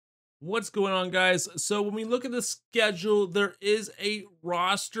What's going on, guys? So when we look at the schedule, there is a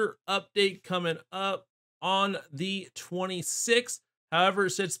roster update coming up on the 26th. However, it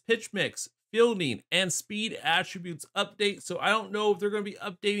says pitch mix, fielding, and speed attributes update. So I don't know if they're going to be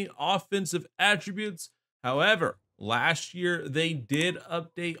updating offensive attributes. However, last year they did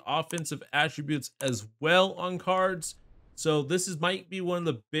update offensive attributes as well on cards. So might be one of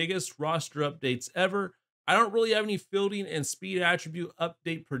the biggest roster updates ever. I don't really have any fielding and speed attribute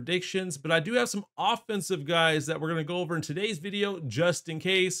update predictions, but I do have some offensive guys that we're going to go over in today's video just in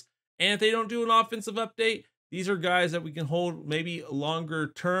case. And if they don't do an offensive update, these are guys that we can hold maybe longer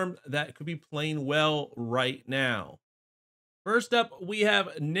term that could be playing well right now. First up, we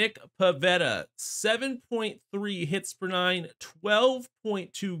have Nick Pivetta, 7.3 hits per nine,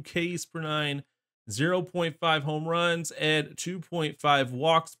 12.2 Ks per nine, 0.5 home runs, and 2.5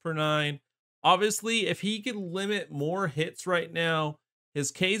 walks per nine. Obviously, if he could limit more hits right now, his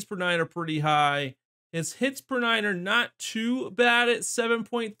Ks per nine are pretty high. His hits per nine are not too bad at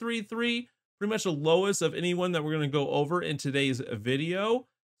 7.33, pretty much the lowest of anyone that we're going to go over in today's video.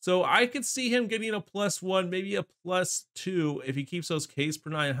 So I could see him getting a +1, maybe a +2 if he keeps those Ks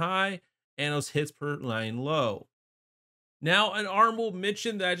per nine high and those hits per nine low. Now, an honorable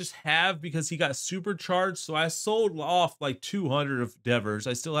mention that I just have because he got supercharged. So I sold off like 200 of Devers.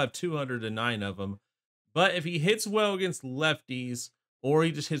 I still have 209 of them. But if he hits well against lefties or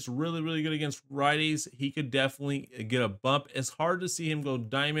he just hits really, really good against righties, he could definitely get a bump. It's hard to see him go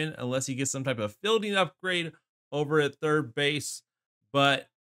diamond unless he gets some type of fielding upgrade over at third base. But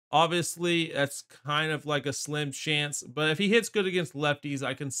obviously, that's kind of like a slim chance. But if he hits good against lefties,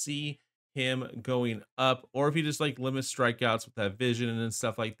 I can see him going up, or if he just like limits strikeouts with that vision and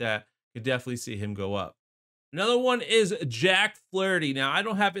stuff like that, could definitely see him go up. Another one is Jack Flaherty. Now, I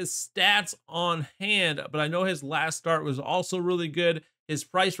don't have his stats on hand, but I know his last start was also really good. His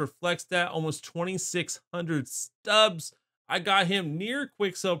price reflects that, almost 2,600 stubs. I got him near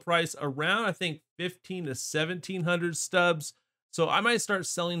quick sell price around, I think, 15 to 1,700 stubs. So I might start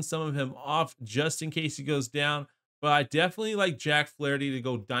selling some of him off just in case he goes down. But I definitely like Jack Flaherty to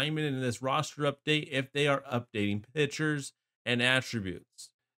go diamond in this roster update if they are updating pitchers and attributes.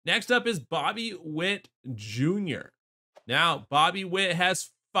 Next up is Bobby Witt Jr. Now, Bobby Witt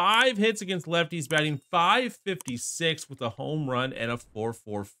has 5 hits against lefties, batting .556 with a home run and a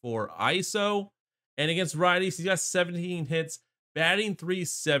 .444 ISO. And against righties, he's got 17 hits, batting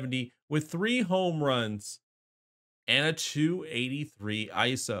 .370 with 3 home runs and a .283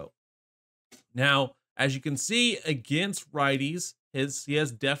 ISO. Now, as you can see, against righties, he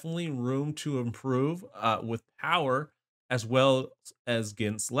has definitely room to improve with power as well as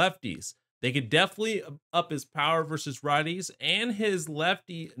against lefties. They could definitely up his power versus righties and his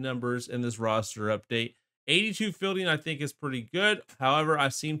lefty numbers in this roster update. 82 fielding, I think, is pretty good. However,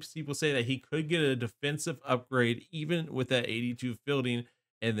 I've seen people say that he could get a defensive upgrade even with that 82 fielding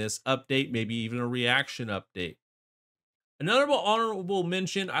in this update, maybe even a reaction update. Another honorable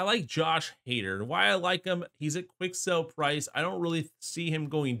mention, I like Josh Hader. Why I like him, he's at quick sell price. I don't really see him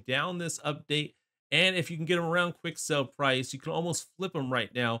going down this update. And if you can get him around quick sell price, you can almost flip him right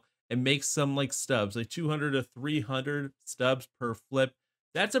now and make some like stubs, like 200 to 300 stubs per flip.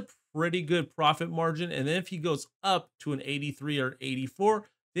 That's a pretty good profit margin. And then if he goes up to an 83 or 84,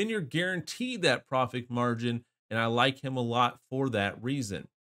 then you're guaranteed that profit margin. And I like him a lot for that reason.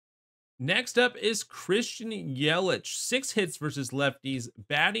 Next up is Christian Yelich, 6 hits versus lefties,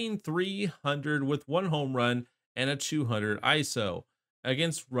 batting .300 with 1 home run and a .200 ISO.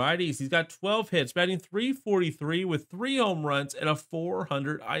 Against righties, he's got 12 hits, batting .343 with 3 home runs and a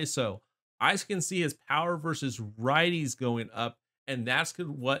 .400 ISO. I can see his power versus righties going up, and that's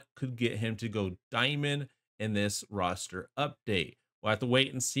what could get him to go diamond in this roster update. We'll have to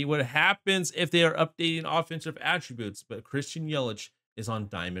wait and see what happens if they are updating offensive attributes, but Christian Yelich is on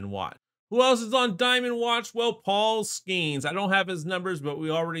diamond watch. Who else is on diamond watch? Well, Paul Skeens. I don't have his numbers, but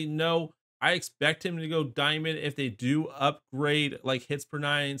we already know I expect him to go diamond if they do upgrade like hits per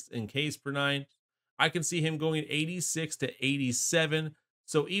nines and Ks per nine. I can see him going 86 to 87.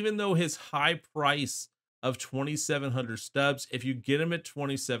 So even though his high price of 2,700 stubs, if you get him at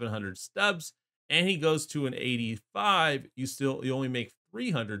 2,700 stubs and he goes to an 85, you only make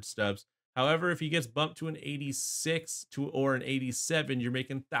 300 stubs. However, if he gets bumped to an 86 or an 87, you're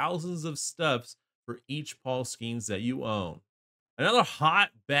making thousands of stubs for each Paul Skeens that you own. Another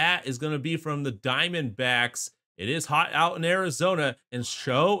hot bat is going to be from the Diamondbacks. It is hot out in Arizona, and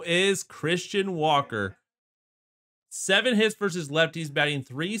so is Christian Walker. 7 hits versus lefties, batting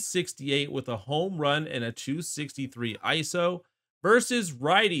 .368 with a home run and a .263 ISO. Versus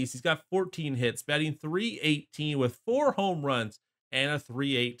righties, he's got 14 hits, batting .318 with 4 home runs and a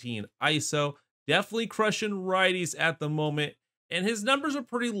 318 ISO. Definitely crushing righties at the moment. And his numbers are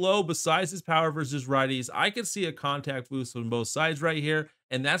pretty low besides his power versus righties. I can see a contact boost on both sides right here,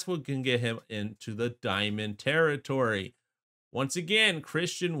 and that's what can get him into the diamond territory. Once again,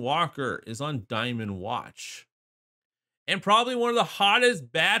 Christian Walker is on diamond watch. And probably one of the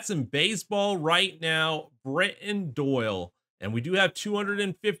hottest bats in baseball right now, Britton Doyle. And we do have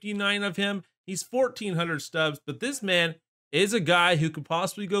 259 of him. He's 1,400 stubs, but this man is a guy who could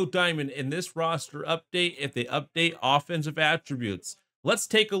possibly go diamond in this roster update if they update offensive attributes. Let's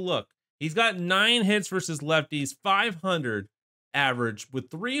take a look. He's got 9 hits versus lefties, 500 average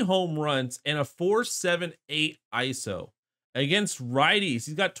with 3 home runs and a 4.78 ISO. Against righties,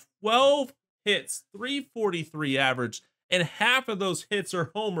 he's got 12 hits, 343 average, and half of those hits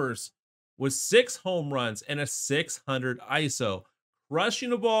are homers with 6 home runs and a 600 ISO. Crushing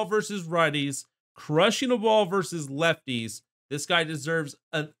the ball versus righties, crushing the ball versus lefties. This guy deserves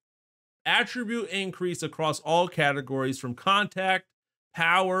an attribute increase across all categories from contact,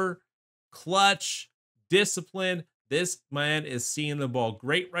 power, clutch, discipline. This man is seeing the ball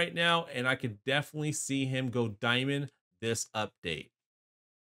great right now, and I could definitely see him go diamond this update.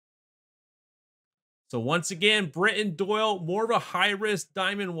 So once again, Britton Doyle, more of a high-risk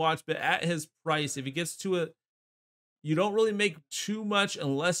diamond watch, but at his price, if he gets to it, you don't really make too much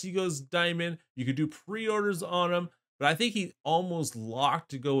unless he goes diamond. You could do pre-orders on him, but I think he almost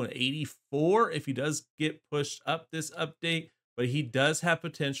locked to go an 84 if he does get pushed up this update, but he does have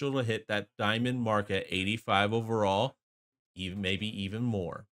potential to hit that diamond mark at 85 overall, maybe even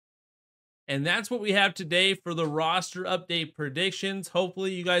more. And that's what we have today for the roster update predictions.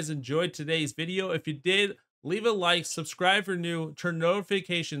 Hopefully you guys enjoyed today's video. If you did, leave a like, subscribe for new, turn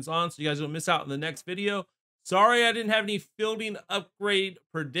notifications on so you guys don't miss out on the next video. Sorry I didn't have any fielding upgrade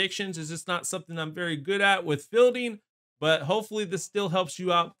predictions. It's just not something I'm very good at with fielding, but hopefully this still helps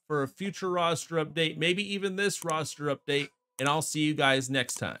you out for a future roster update, maybe even this roster update, and I'll see you guys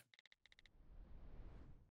next time.